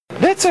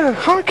That's a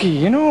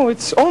hockey,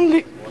 it's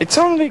only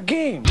a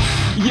game.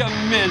 Young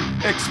men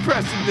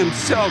expressing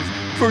themselves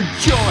for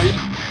joy.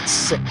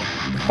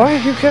 Why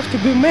do you have to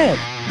be mad?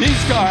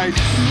 These guys,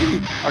 to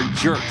me, are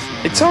jerks.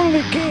 It's only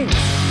a game.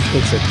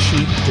 It's a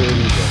cheap,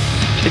 dirty game.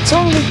 It's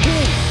only a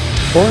game.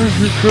 Why do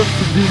you have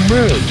to be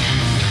mad?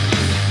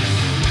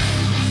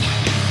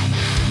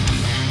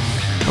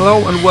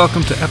 Hello and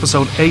welcome to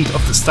episode 8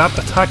 of the Stat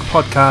Attack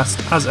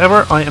podcast. As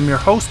ever, I am your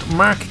host,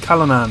 Mark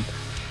Callanan.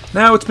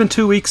 Now, it's been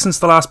 2 weeks since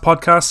the last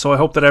podcast, so I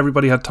hope that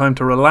everybody had time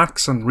to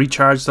relax and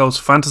recharge those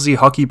fantasy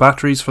hockey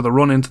batteries for the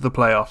run into the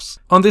playoffs.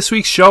 On this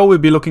week's show, we'll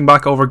be looking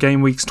back over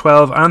game weeks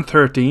 12 and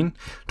 13.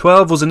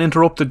 12 was an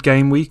interrupted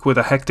game week with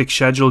a hectic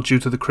schedule due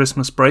to the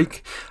Christmas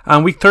break,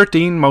 and week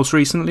 13, most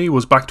recently,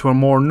 was back to a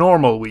more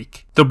normal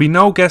week. There'll be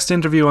no guest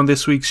interview on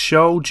this week's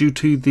show due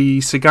to the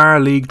Cigar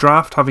League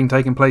draft having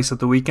taken place at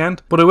the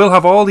weekend, but I will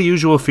have all the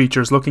usual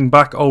features looking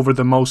back over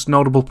the most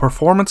notable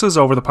performances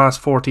over the past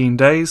 14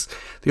 days,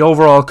 the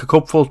overall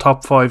Cupful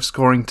top 5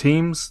 scoring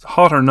teams,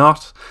 hot or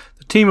not,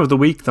 the team of the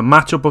week, the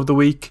matchup of the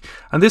week,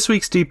 and this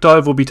week's deep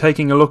dive will be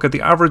taking a look at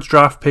the average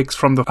draft picks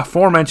from the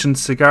aforementioned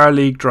Cigar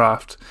League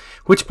draft.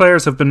 Which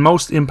players have been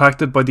most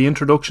impacted by the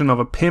introduction of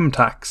a PIM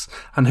tax,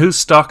 and whose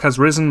stock has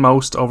risen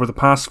most over the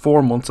past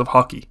 4 months of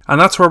hockey. And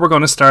that's where we're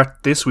going to start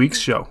this week's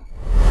show.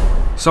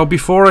 So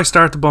before I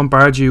start to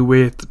bombard you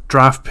with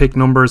draft pick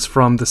numbers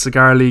from the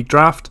Cigar League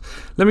draft,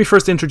 let me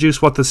first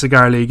introduce what the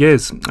Cigar League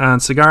is,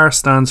 and Cigar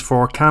stands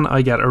for Can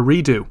I Get a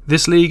Redo?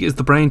 This league is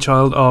the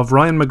brainchild of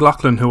Ryan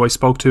McLaughlin, who I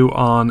spoke to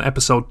on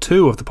episode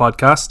 2 of the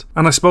podcast,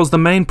 and I suppose the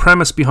main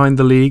premise behind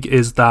the league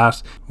is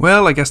that,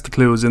 well, I guess the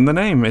clue is in the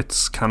name.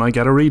 It's Can I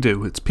Get a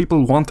Redo? It's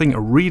people wanting a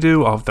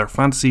redo of their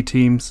fantasy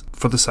teams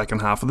for the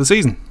second half of the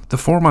season. The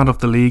format of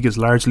the league is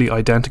largely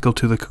identical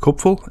to the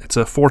Cupful. It's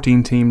a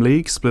 14-team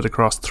league split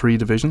across 3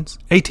 divisions,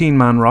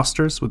 18-man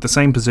rosters with the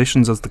same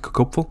positions as the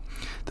Cupful.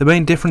 The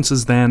main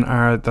differences then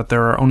are that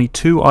there are only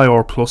 2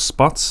 IR Plus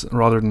spots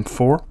rather than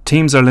 4.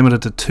 Teams are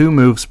limited to 2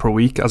 moves per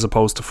week as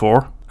opposed to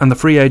 4. And the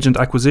free agent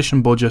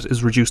acquisition budget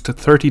is reduced to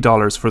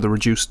 $30 for the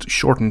reduced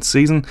shortened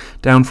season,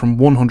 down from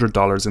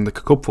 $100 in the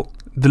Cupful.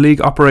 The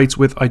league operates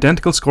with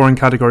identical scoring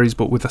categories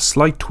but with a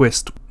slight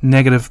twist.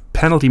 Negative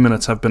penalty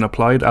minutes have been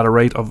applied at a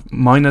rate of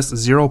minus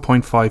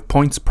 0.5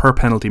 points per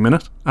penalty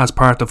minute as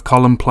part of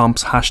Colin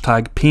Plomp's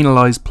hashtag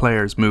penalised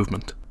players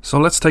movement. So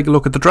let's take a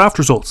look at the draft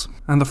results.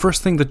 And the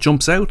first thing that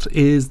jumps out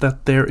is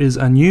that there is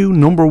a new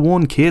number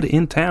 1 kid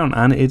in town,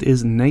 and it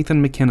is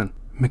Nathan MacKinnon.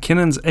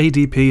 McKinnon's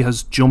ADP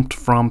has jumped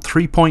from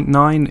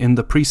 3.9 in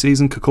the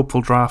preseason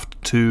Cupful draft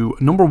to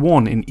number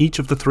 1 in each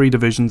of the 3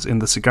 divisions in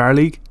the Cigar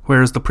League,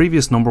 whereas the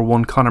previous number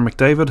 1 Connor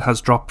McDavid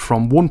has dropped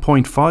from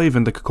 1.5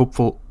 in the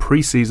Cupful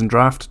preseason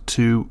draft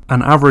to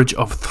an average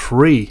of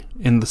 3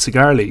 in the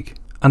Cigar League.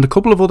 And a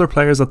couple of other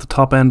players at the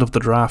top end of the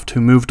draft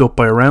who moved up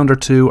by a round or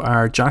 2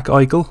 are Jack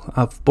Eichel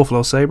of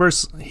Buffalo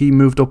Sabres. He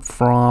moved up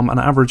from an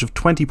average of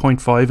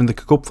 20.5 in the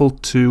Cupful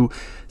to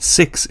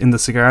 6 in the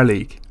Cigar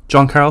League.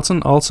 John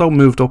Carlson also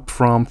moved up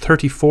from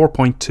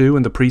 34.2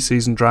 in the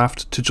preseason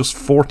draft to just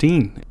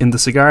 14 in the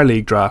Cigar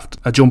League draft,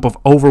 a jump of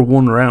over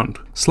 1 round.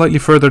 Slightly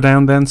further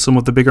down then, some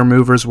of the bigger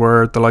movers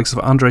were the likes of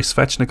Andrei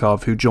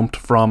Svechnikov, who jumped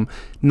from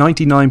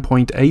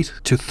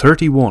 99.8 to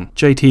 31.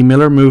 JT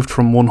Miller moved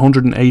from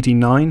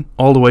 189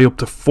 all the way up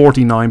to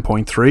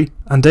 49.3,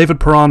 and David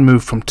Perron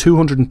moved from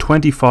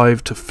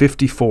 225 to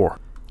 54.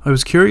 I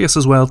was curious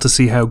as well to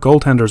see how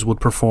goaltenders would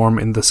perform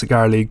in the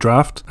Cigar League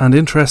draft, and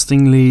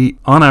interestingly,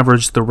 on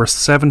average there were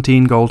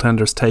 17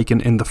 goaltenders taken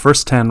in the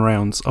first 10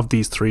 rounds of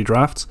these 3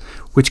 drafts,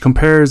 which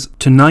compares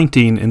to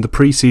 19 in the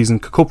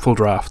preseason Cupful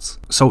drafts.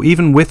 So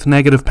even with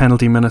negative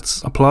penalty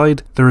minutes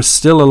applied, there is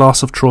still a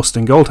loss of trust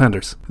in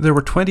goaltenders. There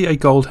were 28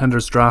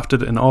 goaltenders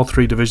drafted in all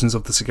 3 divisions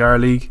of the Cigar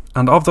League,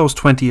 and of those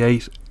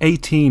 28,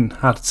 18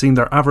 had seen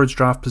their average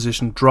draft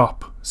position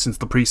drop since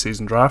the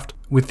preseason draft,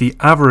 with the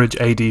average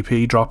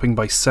ADP dropping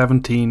by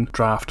 17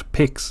 draft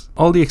picks.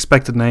 All the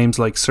expected names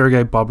like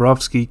Sergei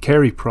Bobrovsky,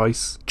 Carey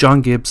Price,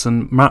 John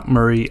Gibson, Matt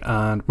Murray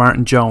and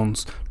Martin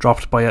Jones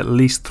dropped by at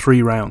least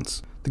 3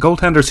 rounds. The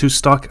goaltenders whose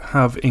stock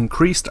have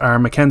increased are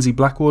Mackenzie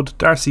Blackwood,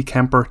 Darcy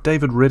Kemper,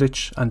 David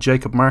Rittich and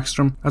Jacob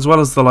Markstrom, as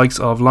well as the likes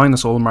of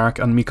Linus Ullmark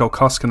and Mikko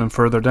Koskinen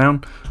further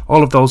down.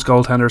 All of those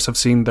goaltenders have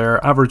seen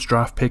their average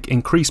draft pick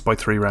increase by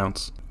 3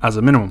 rounds, as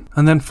a minimum.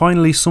 And then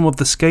finally, some of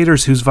the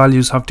skaters whose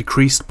values have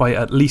decreased by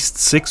at least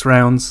 6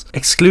 rounds,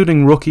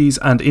 excluding rookies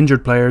and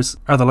injured players,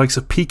 are the likes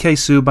of PK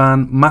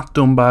Subban, Matt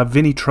Dumba,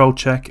 Vinny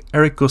Trocheck,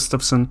 Eric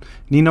Gustafsson,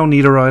 Nino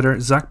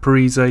Niederreiter, Zach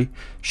Parise,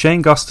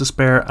 Shane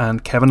Gostisbehere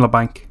and Kevin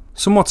Labanc.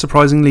 Somewhat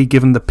surprisingly,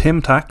 given the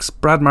PIM tax,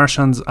 Brad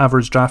Marchand's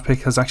average draft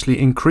pick has actually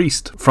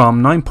increased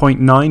from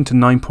 9.9 to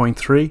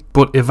 9.3,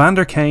 but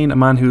Evander Kane, a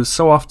man who is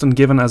so often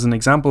given as an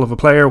example of a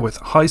player with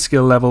high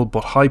skill level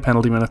but high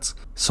penalty minutes,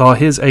 saw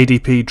his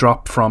ADP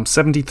drop from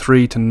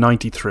 73 to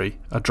 93,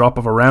 a drop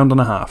of a round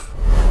and a half.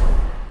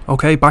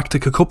 Okay, back to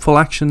Cupful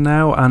action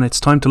now, and it's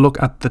time to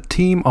look at the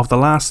team of the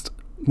last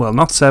well,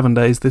 not 7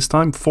 days this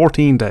time,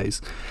 14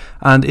 days.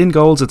 And in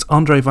goals, it's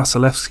Andrei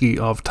Vasilevsky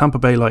of Tampa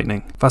Bay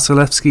Lightning.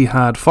 Vasilevsky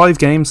had 5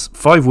 games,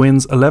 5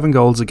 wins, 11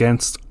 goals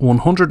against,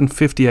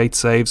 158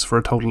 saves for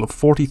a total of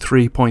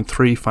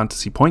 43.3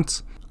 fantasy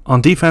points.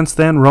 On defense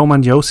then,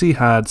 Roman Josi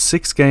had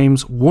 6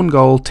 games, 1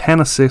 goal, 10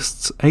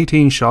 assists,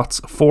 18 shots,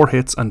 4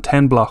 hits and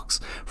 10 blocks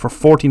for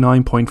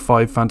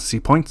 49.5 fantasy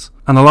points.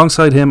 And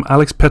alongside him,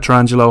 Alex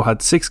Pietrangelo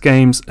had 6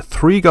 games,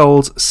 3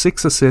 goals,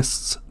 6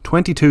 assists,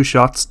 22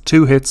 shots,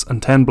 2 hits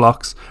and 10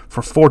 blocks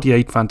for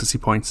 48 fantasy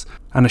points.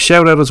 And a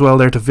shout out as well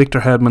there to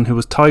Victor Hedman, who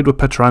was tied with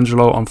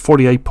Pietrangelo on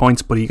 48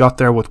 points, but he got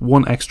there with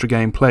 1 extra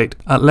game played.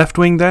 At left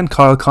wing then,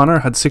 Kyle Connor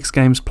had 6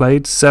 games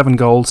played, 7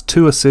 goals,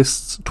 2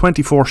 assists,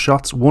 24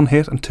 shots, 1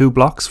 hit and 2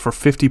 blocks for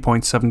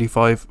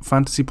 50.75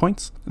 fantasy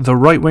points. The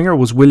right winger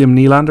was William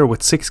Nylander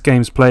with 6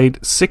 games played,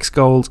 6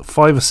 goals,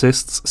 5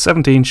 assists,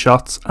 17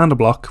 shots and a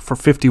block for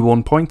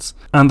 51 points.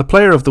 And the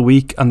player of the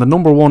week and the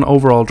number 1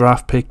 overall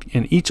draft pick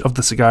in each of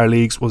the Cigar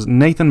Leagues was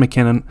Nathan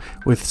McKinnon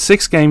with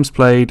 6 games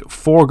played,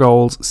 4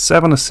 goals,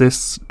 7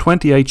 assists,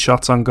 28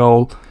 shots on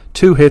goal,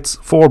 2 hits,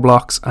 4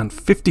 blocks and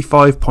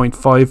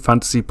 55.5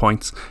 fantasy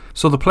points.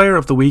 So the player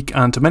of the week,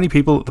 and to many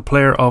people the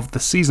player of the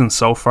season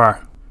so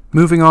far.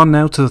 Moving on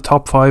now to the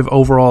top 5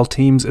 overall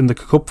teams in the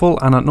Cupful,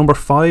 and at number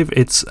 5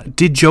 it's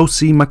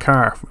Josi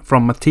Makar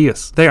from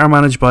Matthias. They are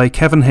managed by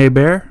Kevin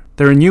Hebert.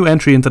 They're a new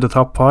entry into the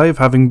top 5,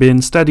 having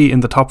been steady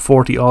in the top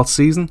 40 all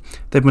season.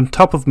 They've been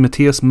top of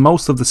Matthias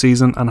most of the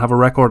season and have a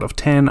record of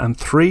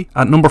 10-3.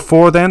 At number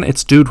 4 then,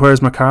 it's Dude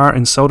Where's Makar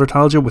in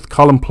Sodertalje with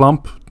Colin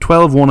Plump,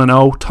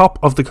 12-1-0, top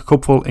of the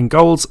Cupful in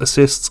goals,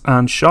 assists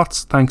and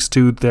shots thanks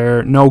to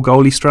their no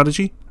goalie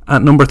strategy.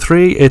 At number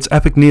 3, it's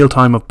Epic Neil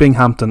Time of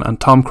Binghamton and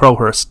Tom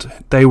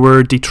Crowhurst. They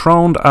were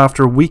dethroned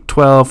after week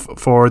 12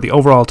 for the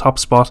overall top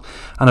spot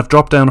and have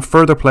dropped down a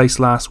further place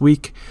last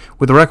week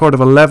with a record of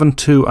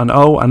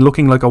 11-2-0 and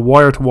looking like a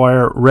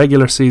wire-to-wire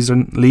regular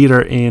season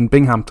leader in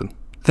Binghamton.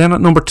 Then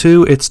at number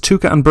 2, it's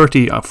Tuca and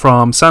Bertie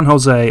from San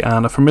Jose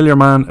and a familiar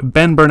man,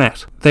 Ben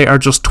Burnett. They are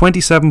just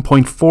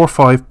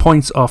 27.45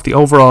 points off the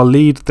overall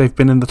lead. They've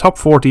been in the top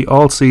 40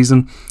 all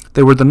season.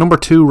 They were the number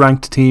 2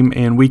 ranked team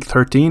in week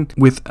 13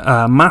 with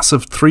a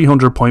massive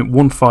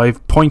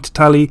 300.15 point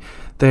tally.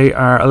 They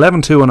are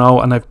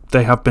 11-2-0 and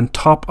they have been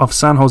top of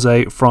San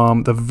Jose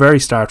from the very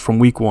start from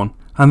week 1.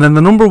 And then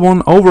the number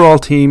 1 overall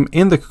team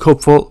in the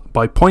Cupful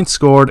by points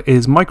scored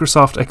is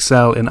Microsoft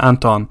Excel in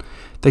Anton.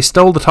 They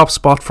stole the top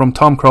spot from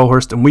Tom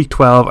Crowhurst in week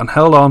 12 and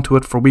held on to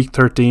it for week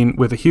 13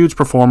 with a huge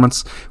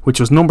performance, which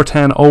was number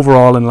 10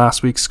 overall in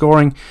last week's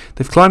scoring.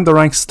 They've climbed the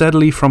ranks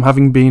steadily from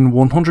having been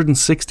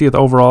 160th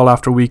overall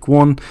after week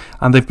 1,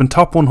 and they've been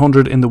top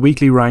 100 in the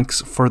weekly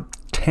ranks for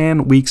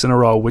 10 weeks in a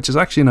row, which is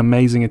actually an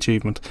amazing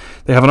achievement.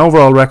 They have an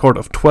overall record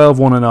of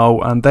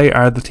 12-1-0 and they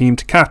are the team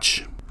to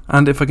catch.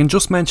 And if I can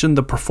just mention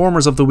the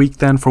performers of the week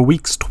then for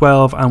weeks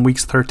 12 and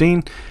weeks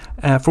 13.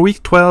 For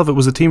week 12 it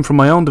was a team from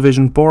my own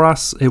division,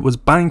 Boras. It was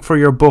Bang for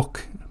Your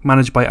Buck,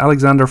 managed by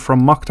Alexander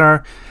from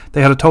Mokhtar.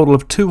 They had a total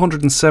of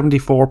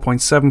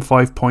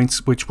 274.75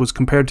 points, which was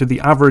compared to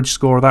the average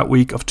score that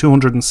week of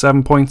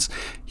 207 points.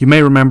 You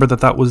may remember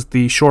that was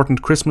the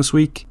shortened Christmas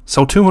week.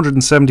 So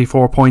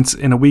 274 points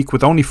in a week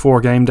with only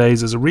 4 game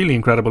days is a really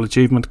incredible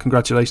achievement.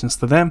 Congratulations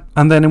to them.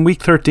 And then in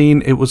week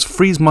 13 it was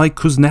Freeze Mike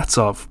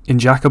Kuznetsov in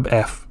Jacob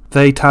F.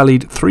 They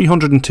tallied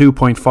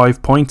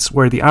 302.5 points,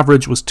 where the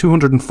average was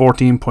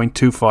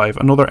 214.25.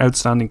 Another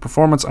outstanding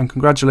performance, and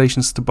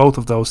congratulations to both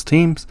of those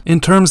teams.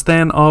 In terms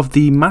then of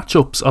the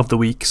matchups of the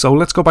week, so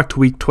let's go back to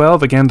week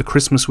 12, again the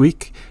Christmas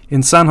week,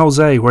 in San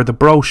Jose, where the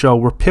Bro Show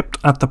were pipped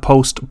at the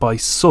post by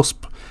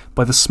SUSP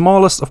by the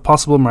smallest of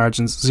possible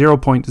margins,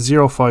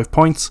 0.05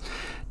 points.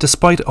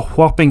 Despite a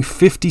whopping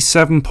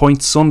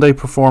 57-point Sunday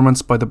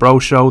performance by the Bro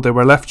Show, they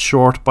were left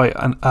short by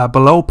a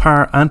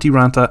below-par Antti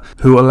Ranta,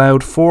 who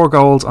allowed 4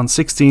 goals on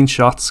 16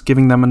 shots,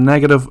 giving them a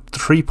negative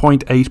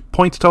 3.8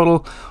 point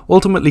total,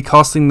 ultimately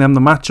costing them the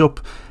matchup.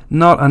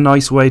 Not a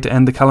nice way to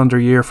end the calendar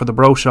year for the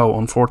Bro Show,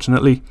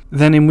 unfortunately.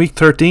 Then in week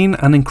 13,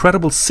 an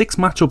incredible 6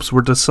 matchups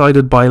were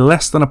decided by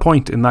less than a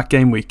point in that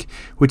game week,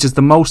 which is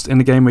the most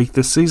in a game week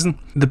this season.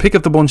 The pick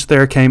of the bunch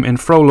there came in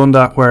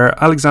Frölunda, where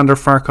Alexander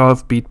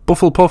Farkov beat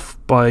Bufflepuff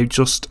by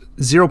just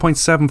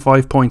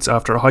 0.75 points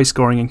after a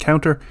high-scoring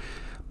encounter.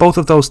 Both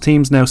of those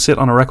teams now sit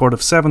on a record of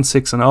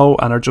 7-6-0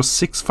 and are just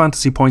 6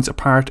 fantasy points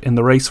apart in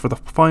the race for the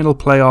final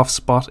playoff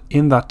spot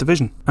in that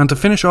division. And to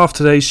finish off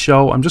today's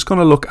show, I'm just going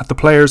to look at the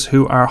players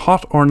who are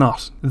hot or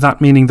not. That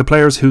meaning the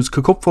players whose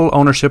Cupful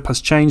ownership has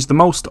changed the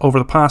most over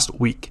the past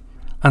week.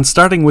 And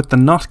starting with the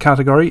not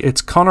category,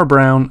 it's Connor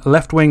Brown,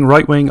 left wing,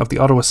 right wing of the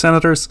Ottawa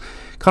Senators.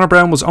 Connor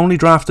Brown was only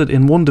drafted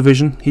in one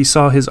division. He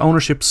saw his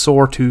ownership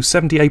soar to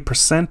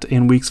 78%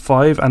 in weeks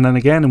 5 and then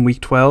again in week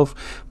 12,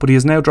 but he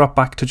has now dropped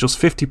back to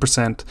just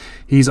 50%.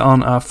 He's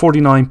on a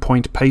 49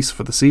 point pace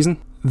for the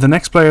season. The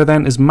next player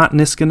then is Matt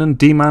Niskanen,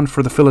 D-man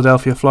for the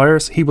Philadelphia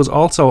Flyers. He was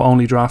also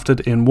only drafted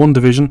in one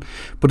division,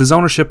 but his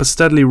ownership has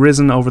steadily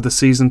risen over the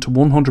season to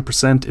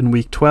 100% in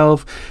week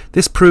 12.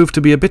 This proved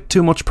to be a bit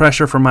too much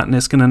pressure for Matt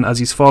Niskanen as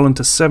he's fallen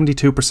to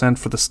 72%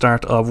 for the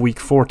start of week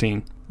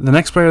 14. The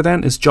next player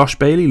then is Josh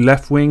Bailey,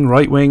 left wing,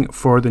 right wing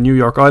for the New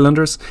York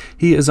Islanders.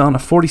 He is on a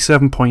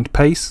 47-point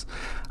pace.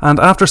 And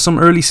after some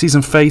early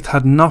season faith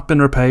had not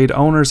been repaid,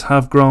 owners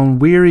have grown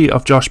weary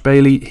of Josh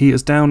Bailey. He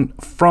is down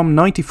from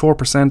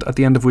 94% at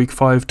the end of week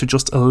 5 to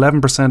just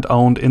 11%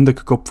 owned in the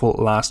Cupful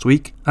last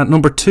week. At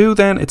number 2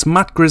 then, it's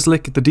Matt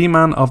Grzelcyk, the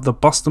D-man of the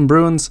Boston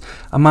Bruins,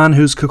 a man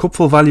whose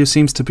Cupful value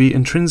seems to be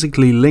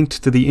intrinsically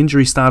linked to the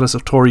injury status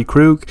of Torrey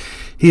Krug.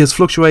 He has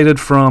fluctuated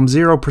from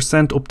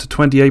 0% up to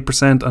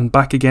 28% and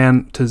back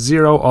again to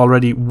 0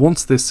 already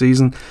once this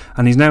season,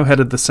 and he's now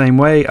headed the same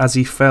way as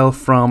he fell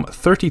from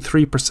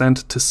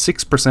 33% to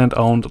 6%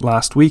 owned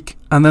last week.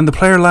 And then the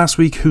player last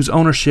week whose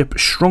ownership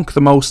shrunk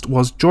the most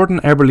was Jordan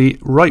Eberle,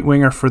 right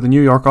winger for the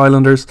New York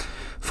Islanders.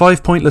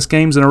 5 pointless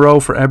games in a row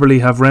for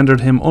Eberle have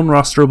rendered him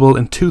unrosterable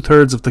in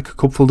 2/3 of the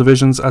Cupful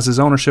divisions, as his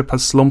ownership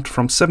has slumped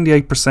from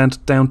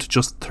 78% down to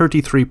just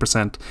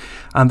 33%.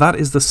 And that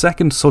is the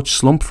second such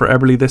slump for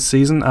Eberle this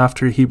season,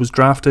 after he was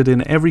drafted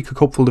in every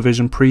Cupful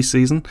division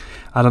pre-season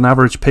at an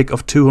average pick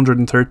of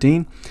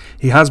 213.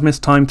 He has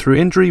missed time through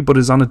injury, but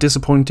is on a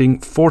disappointing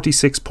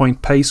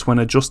 46-point pace when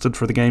adjusted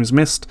for the games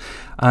missed,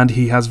 and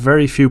he has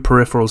very few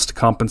peripherals to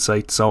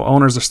compensate, so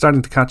owners are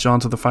starting to catch on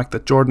to the fact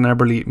that Jordan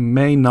Eberle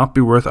may not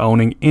be worth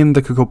owning in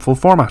the Cupful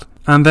format.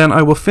 And then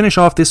I will finish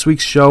off this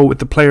week's show with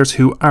the players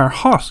who are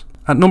hot.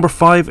 At number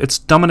 5, it's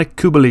Dominik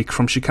Kubalik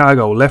from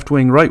Chicago, left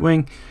wing, right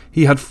wing.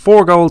 He had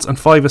 4 goals and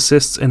 5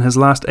 assists in his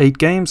last 8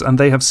 games, and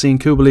they have seen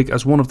Kubalik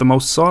as one of the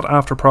most sought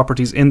after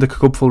properties in the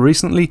Cupful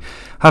recently.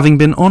 Having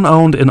been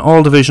unowned in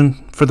all division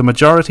for the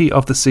majority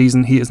of the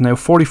season, he is now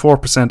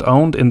 44%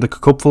 owned in the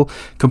Cupful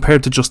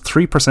compared to just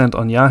 3%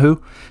 on Yahoo.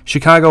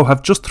 Chicago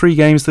have just 3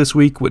 games this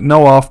week with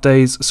no off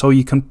days, so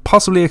you can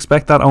possibly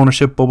expect that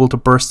ownership bubble to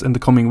burst in the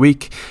coming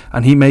week,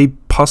 and he may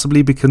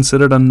possibly be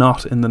considered a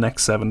not in the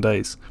next 7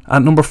 days.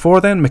 At number 4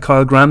 then,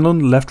 Mikael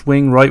Granlund, left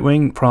wing, right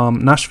wing from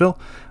Nashville.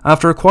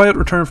 After a quiet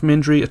return from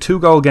injury, a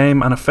 2-goal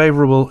game and a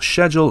favourable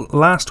schedule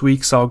last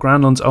week saw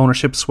Granlund's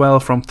ownership swell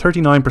from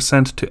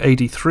 39% to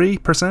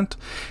 83%.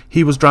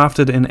 He was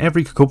drafted in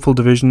every Cupful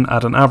division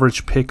at an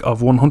average pick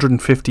of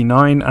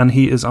 159, and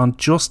he is on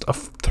just a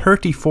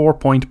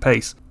 34-point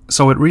pace.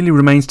 So it really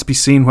remains to be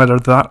seen whether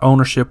that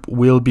ownership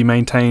will be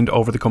maintained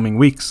over the coming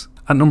weeks.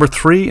 At number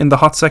 3 in the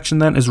hot section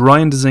then is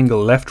Ryan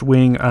Dzingel, left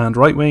wing and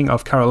right wing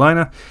of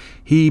Carolina.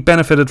 He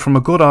benefited from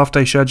a good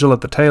off-day schedule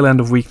at the tail end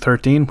of week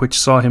 13, which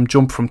saw him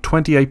jump from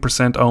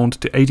 28% owned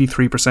to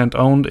 83%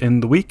 owned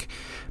in the week,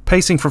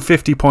 pacing for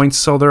 50 points,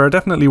 so there are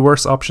definitely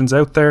worse options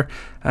out there,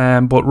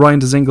 but Ryan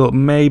Dzingel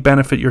may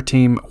benefit your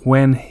team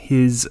when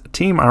his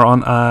team are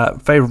on a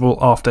favourable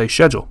off-day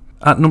schedule.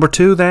 At number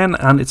 2 then,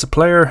 and it's a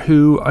player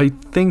who I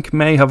think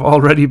may have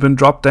already been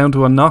dropped down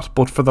to a not,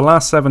 but for the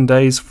last 7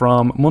 days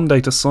from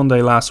Monday to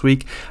Sunday last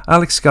week,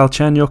 Alex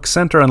Galchenyuk,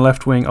 centre and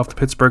left wing of the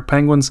Pittsburgh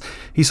Penguins.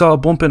 He saw a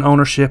bump in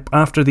ownership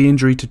after the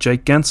injury to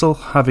Jake Gensel,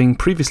 having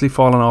previously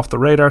fallen off the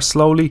radar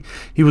slowly.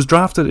 He was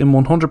drafted in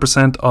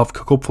 100% of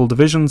Cupful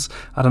divisions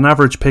at an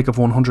average pick of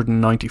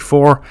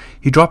 194.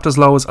 He dropped as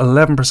low as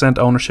 11%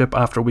 ownership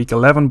after week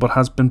 11, but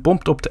has been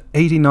bumped up to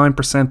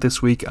 89%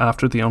 this week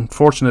after the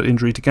unfortunate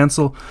injury to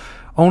Gensel.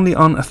 Only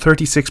on a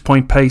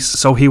 36-point pace,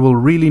 so he will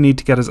really need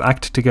to get his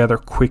act together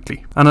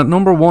quickly. And at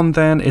number 1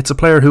 then, it's a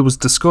player who was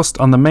discussed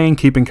on the main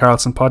Keeping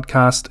Karlsson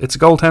podcast. It's a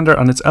goaltender,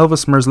 and it's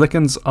Elvis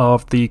Merzlikins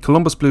of the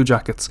Columbus Blue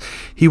Jackets.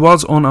 He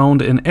was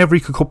unowned in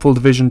every Cupful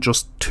division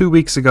just 2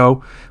 weeks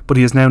ago, but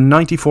he is now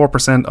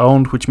 94%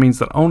 owned, which means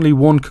that only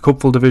one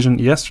Cupful division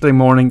yesterday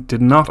morning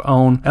did not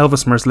own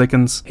Elvis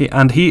Merzlikins,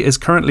 and he is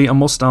currently a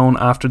must-own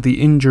after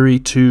the injury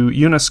to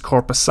Joonas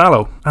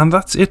Korpisalo. And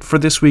that's it for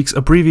this week's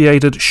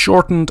abbreviated,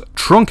 shortened,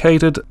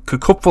 truncated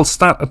Cupful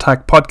Stat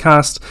Attack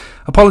podcast.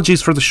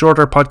 Apologies for the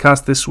shorter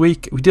podcast this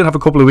week. We did have a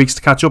couple of weeks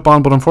to catch up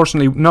on, but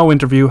unfortunately no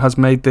interview has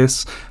made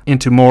this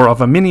into more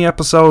of a mini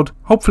episode.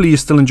 Hopefully you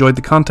still enjoyed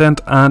the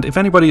content, and if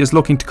anybody is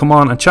looking to come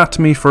on and chat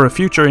to me for a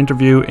future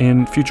interview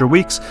in future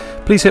weeks,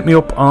 please hit me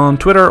up on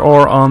Twitter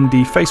or on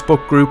the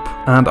Facebook group,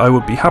 and I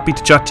would be happy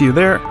to chat to you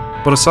there.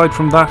 But aside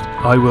from that,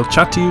 I will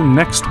chat to you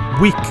next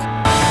week.